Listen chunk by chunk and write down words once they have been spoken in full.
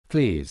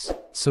Please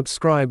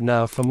subscribe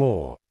now for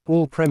more.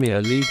 All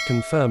Premier League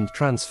confirmed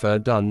transfer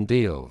done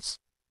deals.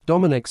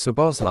 Dominic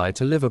Szoboszlai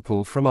to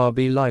Liverpool from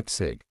RB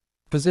Leipzig.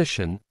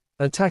 Position: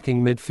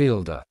 attacking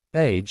midfielder.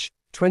 Age: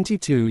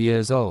 22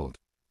 years old.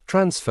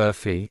 Transfer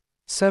fee: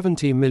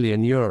 €70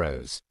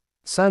 million.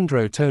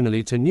 Sandro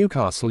Tonali to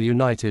Newcastle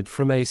United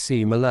from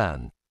AC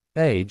Milan.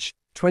 Age: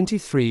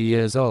 23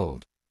 years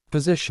old.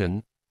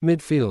 Position: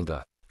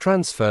 midfielder.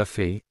 Transfer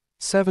fee: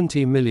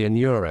 €70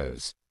 million.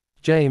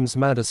 James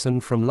Maddison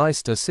from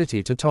Leicester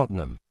City to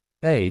Tottenham.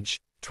 Age: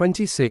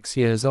 26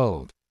 years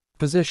old.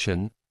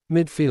 Position: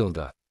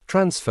 midfielder.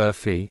 Transfer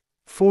fee: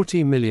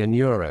 €40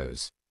 million.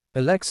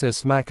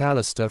 Alexis Mac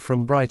Allister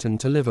from Brighton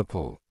to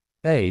Liverpool.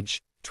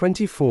 Age: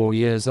 24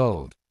 years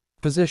old.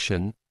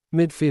 Position: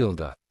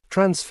 midfielder.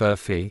 Transfer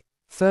fee: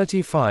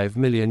 €35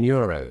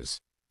 million.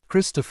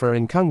 Christopher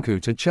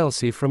Nkunku to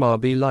Chelsea from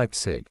RB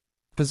Leipzig.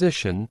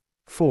 Position: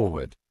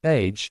 forward.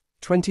 Age: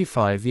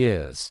 25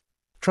 years.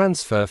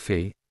 Transfer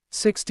fee: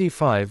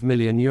 €65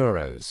 million.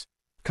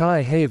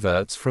 Kai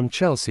Havertz from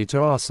Chelsea to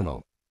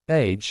Arsenal.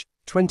 Age: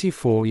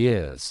 24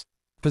 years.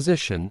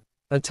 Position: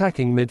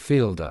 attacking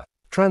midfielder.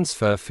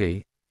 Transfer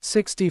fee: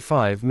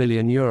 €65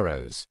 million.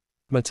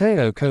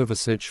 Mateo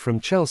Kovacic from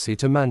Chelsea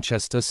to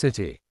Manchester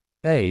City.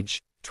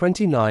 Age: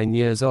 29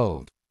 years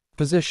old.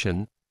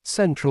 Position: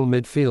 central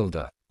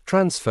midfielder.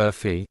 Transfer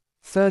fee: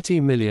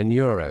 €30 million.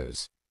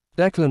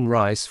 Declan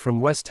Rice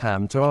from West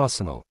Ham to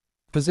Arsenal.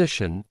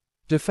 Position: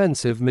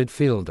 defensive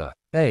midfielder.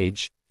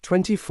 Age: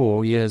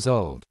 24 years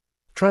old.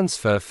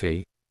 Transfer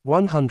fee: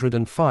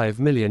 €105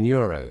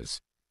 million.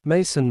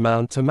 Mason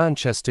Mount to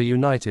Manchester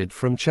United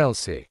from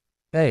Chelsea.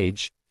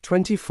 Age: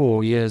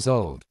 24 years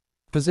old.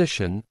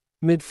 Position: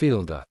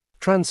 midfielder.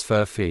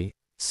 Transfer fee: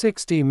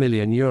 €60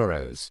 million.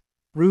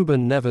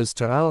 Ruben Neves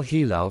to Al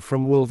Hilal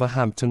from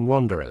Wolverhampton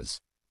Wanderers.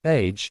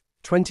 Age: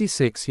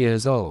 26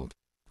 years old.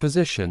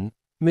 Position: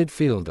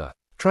 midfielder.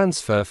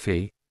 Transfer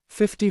fee: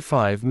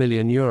 €55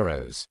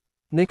 million.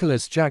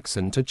 Nicholas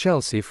Jackson to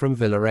Chelsea from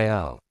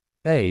Villarreal.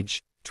 Age: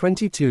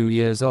 22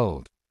 years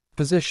old.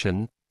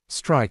 Position: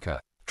 striker.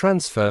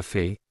 Transfer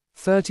fee: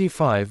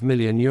 €35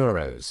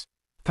 million.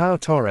 Pau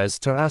Torres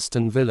to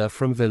Aston Villa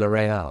from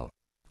Villarreal.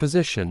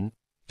 Position: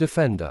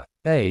 defender.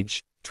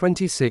 Age: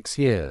 26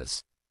 years.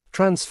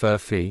 Transfer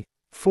fee: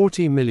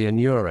 €40 million.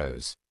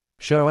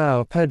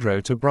 João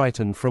Pedro to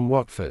Brighton from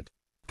Watford.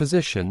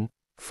 Position: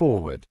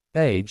 forward.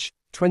 Age: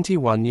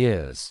 21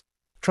 years.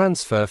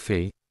 Transfer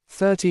fee: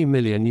 €30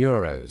 million.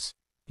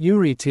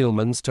 Yuri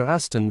Tielemans to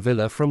Aston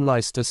Villa from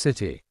Leicester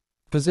City.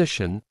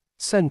 Position: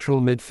 central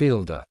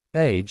midfielder.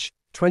 Age: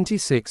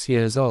 26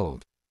 years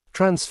old.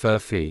 Transfer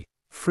fee: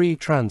 free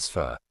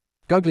transfer.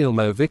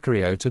 Guglielmo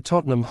Vicario to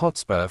Tottenham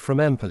Hotspur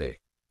from Empoli.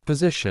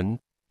 Position: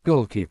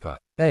 goalkeeper.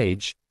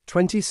 Age: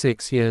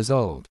 26 years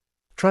old.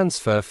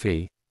 Transfer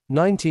fee: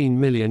 €19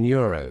 million.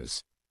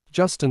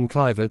 Justin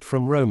Kluivert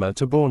from Roma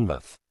to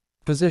Bournemouth.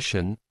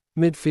 Position: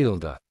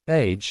 midfielder.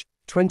 Age: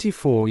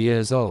 24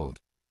 years old.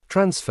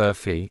 Transfer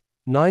fee: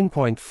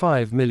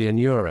 €9.5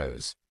 million.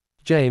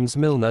 James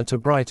Milner to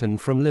Brighton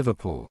from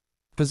Liverpool.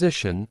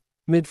 Position: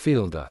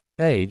 midfielder.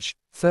 Age: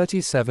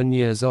 37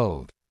 years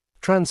old.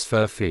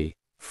 Transfer fee: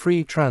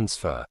 free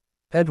transfer.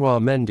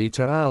 Edouard Mendy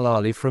to Al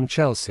Ahly from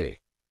Chelsea.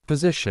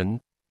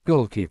 Position: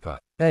 goalkeeper.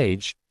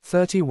 Age: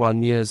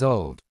 31 years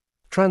old.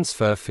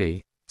 Transfer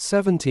fee: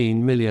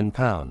 £17 million.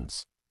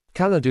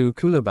 Kalidou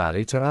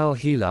Koulibaly to Al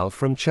Hilal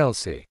from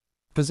Chelsea.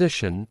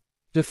 Position: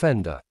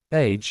 defender.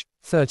 Age: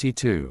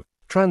 32.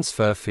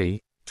 Transfer fee: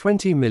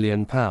 £20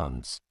 million.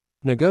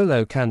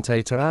 N'Golo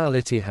Kante to Al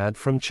Ittihad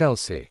from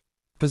Chelsea.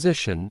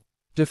 Position: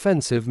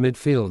 defensive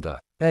midfielder.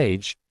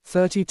 Age: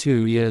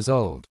 32 years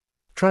old.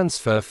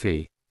 Transfer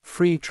fee: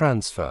 free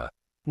transfer.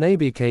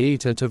 Naby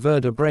Keita to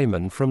Werder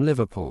Bremen from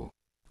Liverpool.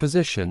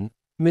 Position: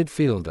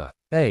 midfielder.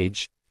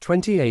 Age: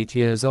 28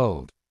 years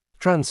old.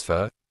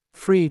 Transfer: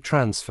 free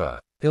transfer.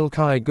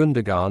 Ilkay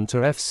Gundogan to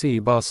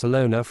FC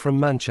Barcelona from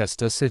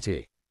Manchester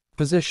City.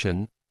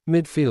 Position: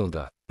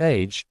 midfielder.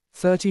 Age: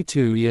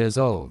 32 years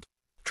old.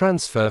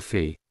 Transfer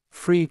fee: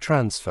 free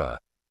transfer.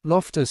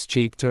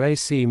 Loftus-Cheek to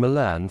AC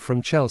Milan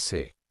from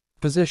Chelsea.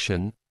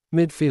 Position: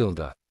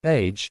 midfielder.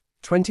 Age: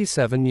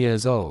 27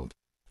 years old.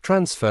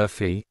 Transfer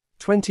fee: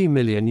 €20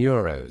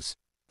 million.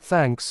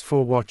 Thanks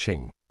for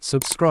watching.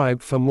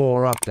 Subscribe for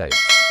more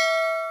updates.